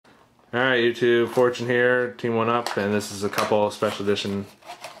Alright YouTube, Fortune here, Team 1 Up, and this is a couple of special edition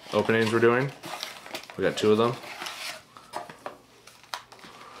openings we're doing. We got 2 of them.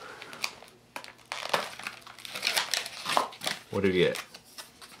 What do you get?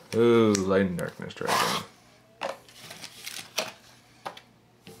 Ooh, Light and Darkness Dragon.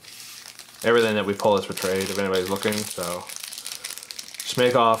 Everything that we pull is for trade if anybody's looking, so just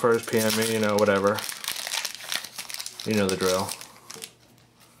make offers, PM me, you know, whatever. You know the drill.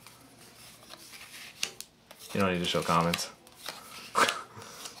 You don't need to show comments.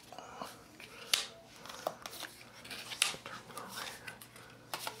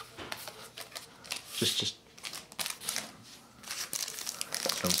 just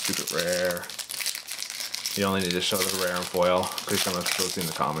some stupid rare. You only need to show the rare and foil. Pretty sure I'm supposed to see in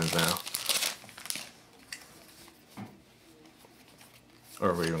the comments now.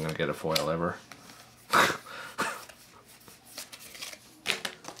 Or if we're even gonna get a foil ever.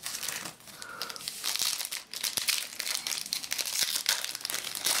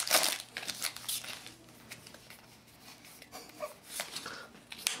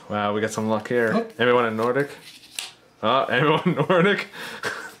 Wow, we got some luck here. Oh. Anyone in Nordic? Oh, anyone in Nordic?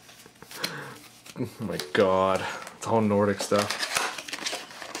 Oh my god. It's all Nordic stuff.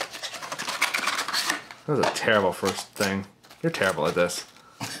 That was a terrible first thing. You're terrible at this.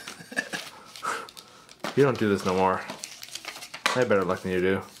 You don't do this no more. I have better luck than you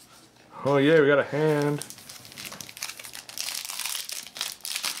do. Oh yeah, we got a hand.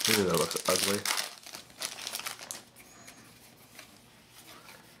 Ooh, that looks ugly.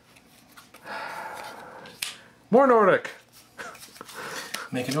 More Nordic!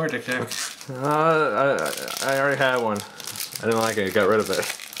 Make a Nordic deck. I already had one. I didn't like it, got rid of it.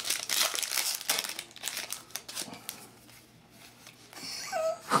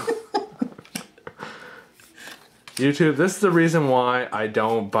 YouTube, this is the reason why I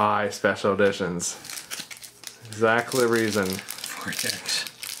don't buy special editions. Exactly the reason. Vortex.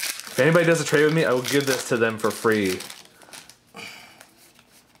 If anybody does a trade with me, I will give this to them for free.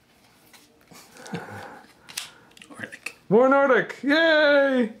 Nordic. More Nordic!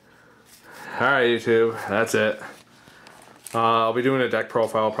 Yay! Alright YouTube, that's it. I'll be doing a deck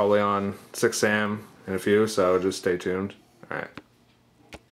profile probably on 6am in a few, so just stay tuned. Alright.